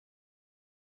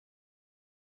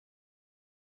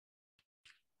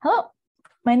Hello,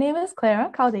 my name is Clara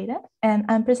Caldeira, and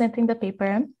I'm presenting the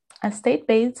paper, A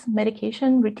State-Based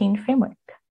Medication Routine Framework.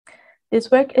 This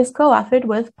work is co-authored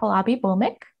with Pallabi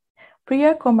Bhowmick,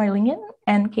 Priya Komarlingam,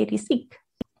 and Katie Siek.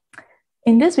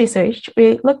 In this research,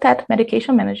 we looked at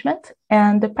medication management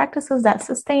and the practices that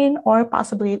sustain or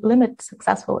possibly limit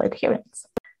successful adherence.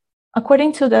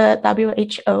 According to the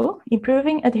WHO,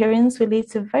 improving adherence will lead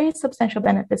to very substantial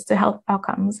benefits to health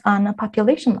outcomes on a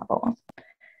population level.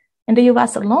 In the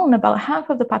US alone, about half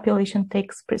of the population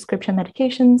takes prescription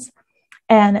medications,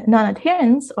 and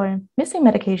non-adherence or missing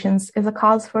medications is a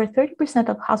cause for 30%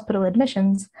 of hospital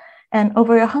admissions and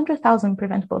over 100,000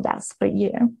 preventable deaths per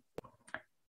year.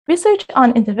 Research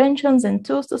on interventions and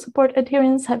tools to support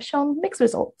adherence have shown mixed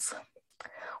results.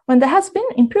 When there has been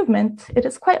improvement, it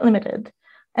is quite limited,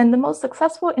 and the most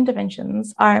successful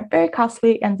interventions are very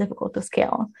costly and difficult to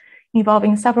scale,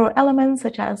 involving several elements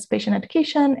such as patient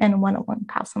education and one-on-one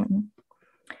counseling.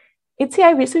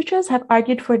 SIGCHI researchers have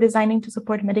argued for designing to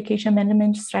support medication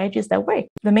management strategies that work,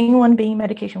 the main one being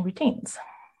medication routines.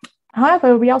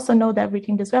 However, we also know that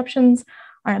routine disruptions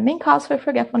are a main cause for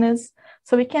forgetfulness,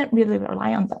 so we can't really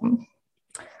rely on them.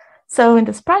 So in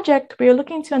this project, we are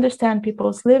looking to understand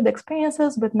people's lived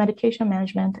experiences with medication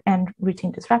management and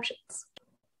routine disruptions.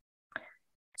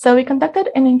 So we conducted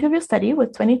an interview study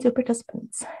with 22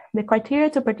 participants. The criteria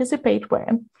to participate were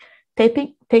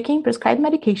taking prescribed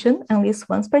medication at least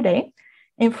once per day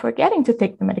and forgetting to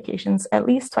take the medications at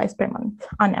least twice per month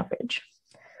on average.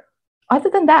 Other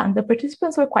than that, the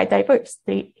participants were quite diverse.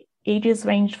 The ages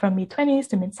ranged from mid-20s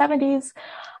to mid-70s.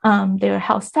 Their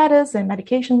health status and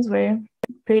medications were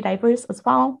pretty diverse as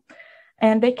well.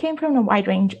 And they came from a wide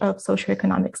range of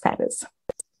socioeconomic status.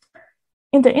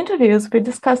 In the interviews, we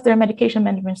discussed their medication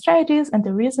management strategies and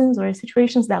the reasons or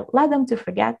situations that led them to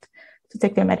forget to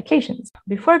take their medications.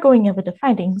 Before going over the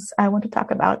findings, I want to talk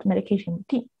about medication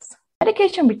routines.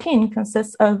 Medication routine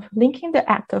consists of linking the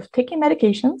act of taking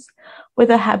medications with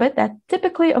a habit that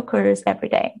typically occurs every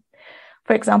day.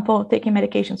 For example, taking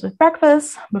medications with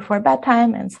breakfast, before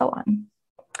bedtime, and so on.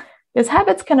 These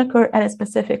habits can occur at a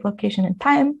specific location and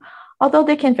time, although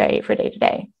they can vary from day to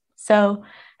day. So,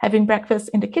 having breakfast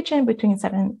in the kitchen between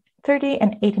 7:30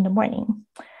 and 8 in the morning.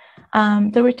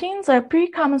 The routines are a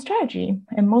pretty common strategy,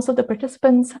 and most of the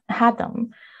participants had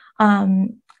them.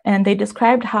 And they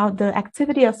described how the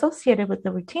activity associated with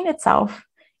the routine itself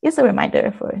is a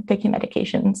reminder for taking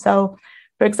medication. So,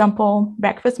 for example,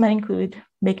 breakfast might include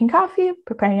making coffee,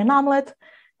 preparing an omelet,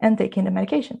 and taking the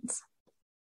medications.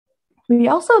 We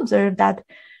also observed that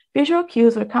visual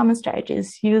cues were common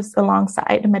strategies used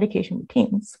alongside medication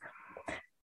routines.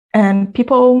 And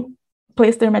people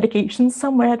place their medications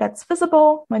somewhere that's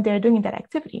visible when they're doing that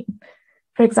activity.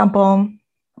 For example,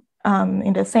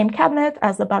 in the same cabinet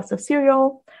as the box of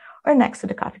cereal or next to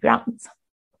the coffee grounds.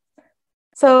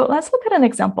 So let's look at an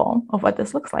example of what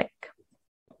this looks like.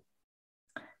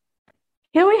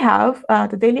 Here we have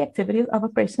the daily activities of a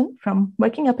person from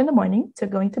waking up in the morning to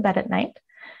going to bed at night.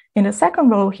 In the second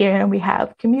row here, we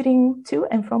have commuting to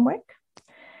and from work.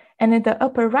 And in the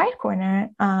upper right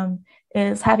corner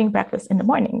is having breakfast in the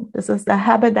morning. This is the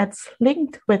habit that's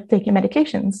linked with taking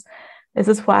medications. This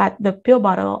is what the pill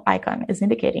bottle icon is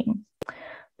indicating.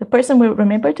 The person will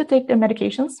remember to take their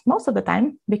medications most of the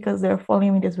time because they're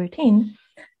following this routine,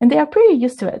 and they are pretty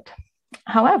used to it.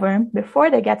 However, before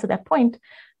they get to that point,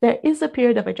 there is a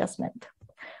period of adjustment.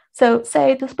 So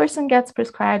say this person gets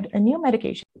prescribed a new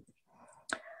medication.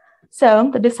 So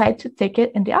they decide to take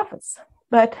it in the office.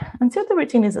 But until the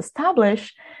routine is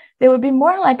established, they will be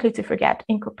more likely to forget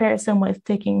in comparison with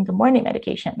taking the morning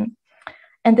medication.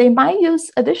 And they might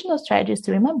use additional strategies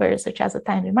to remember, such as a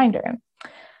time reminder.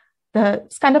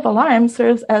 This kind of alarm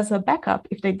serves as a backup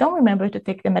if they don't remember to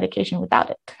take the medication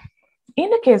without it. In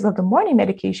the case of the morning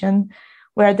medication,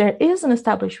 where there is an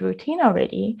established routine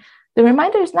already, the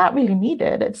reminder is not really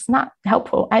needed. It's not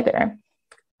helpful either.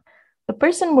 The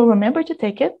person will remember to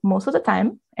take it most of the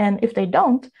time, and if they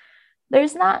don't,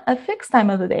 there's not a fixed time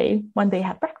of the day when they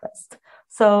have breakfast.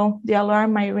 So the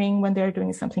alarm might ring when they're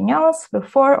doing something else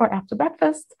before or after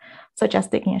breakfast, such as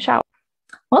taking a shower.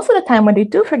 Most of the time when they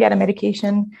do forget a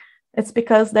medication, it's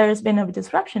because there has been a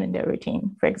disruption in their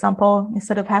routine. For example,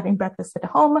 instead of having breakfast at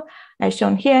home, as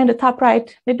shown here in the top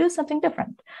right, they do something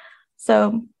different.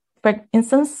 So for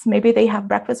instance, maybe they have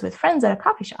breakfast with friends at a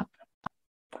coffee shop.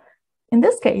 In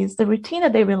this case, the routine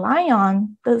that they rely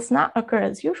on does not occur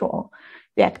as usual.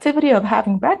 The activity of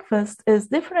having breakfast is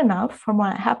different enough from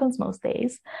what happens most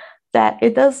days that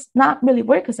it does not really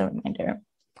work as a reminder.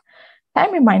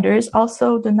 Time reminders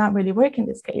also do not really work in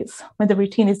this case. When the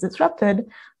routine is disrupted,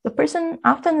 the person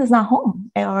often is not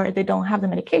home, or they don't have the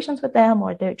medications with them,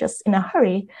 or they're just in a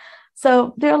hurry.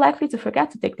 So they're likely to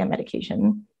forget to take their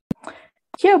medication.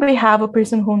 Here we have a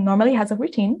person who normally has a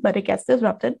routine, but it gets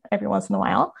disrupted every once in a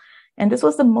while. And this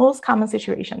was the most common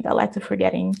situation that led to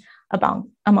forgetting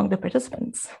among the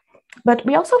participants. But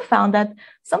we also found that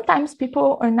sometimes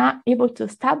people are not able to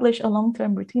establish a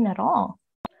long-term routine at all.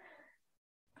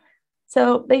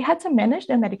 So they had to manage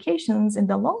their medications in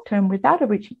the long term without a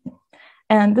routine.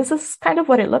 And this is kind of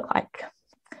what it looked like.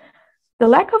 The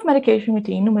lack of medication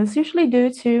routine was usually due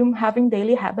to having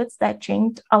daily habits that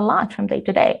changed a lot from day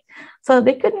to day. So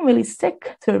they couldn't really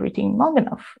stick to a routine long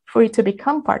enough for it to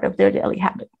become part of their daily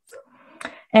habits.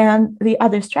 And the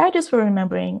other strategies for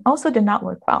remembering also did not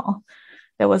work well.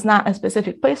 There was not a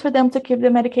specific place for them to keep the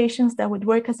medications that would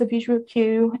work as a visual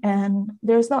cue, and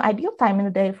there was no ideal time in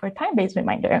the day for a time-based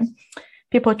reminder.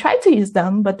 People tried to use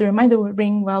them, but the reminder would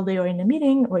ring while they were in a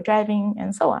meeting or driving,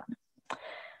 and so on.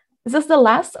 This is the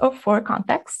last of 4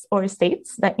 contexts or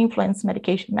states that influence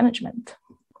medication management.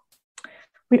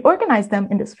 We organize them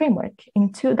in this framework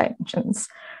in 2 dimensions: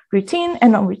 routine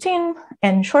and non-routine,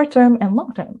 and short-term and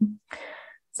long-term.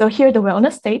 So here, the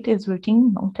wellness state is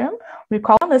routine long-term. We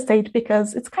call it wellness state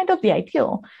because it's kind of the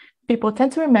ideal. People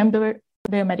tend to remember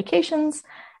their medications,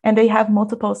 and they have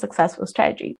multiple successful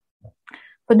strategies.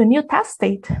 For the new task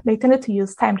state, they tended to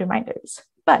use timed reminders,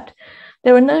 but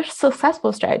there were no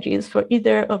successful strategies for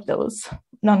either of those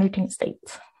non-routine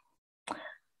states.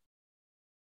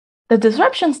 The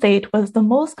disruption state was the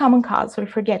most common cause for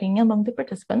forgetting among the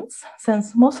participants,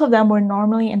 since most of them were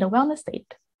normally in the wellness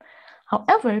state.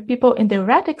 However, people in the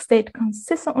erratic state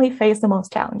consistently face the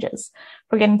most challenges,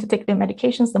 forgetting to take their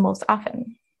medications the most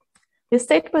often. This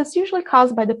state was usually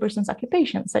caused by the person's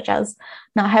occupation, such as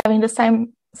not having the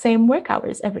same work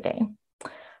hours every day.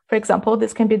 For example,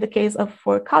 this can be the case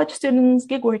for college students,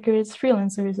 gig workers,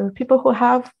 freelancers, or people who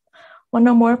have 1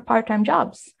 or more part-time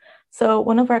jobs. So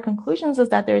one of our conclusions is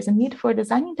that there is a need for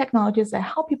designing technologies that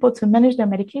help people to manage their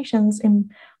medications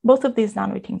in both of these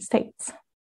non-routine states.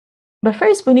 But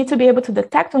first, we need to be able to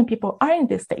detect when people are in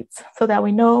these states so that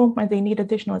we know when they need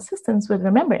additional assistance with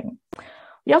remembering.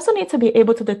 We also need to be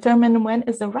able to determine when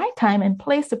is the right time and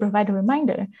place to provide a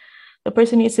reminder. The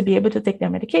person needs to be able to take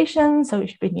their medication, so it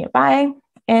should be nearby,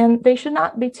 and they should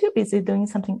not be too busy doing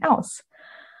something else.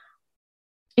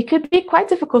 It could be quite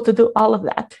difficult to do all of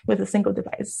that with a single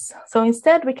device. So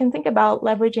instead, we can think about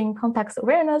leveraging context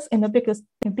awareness and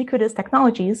ubiquitous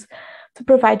technologies to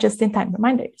provide just-in-time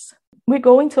reminders. We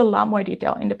go into a lot more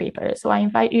detail in the paper, so I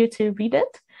invite you to read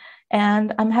it,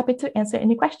 and I'm happy to answer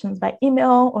any questions by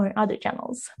email or other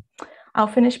channels. I'll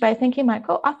finish by thanking my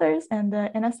co-authors and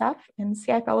the NSF and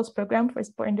CI Fellows Program for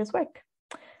supporting this work.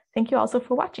 Thank you also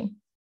for watching.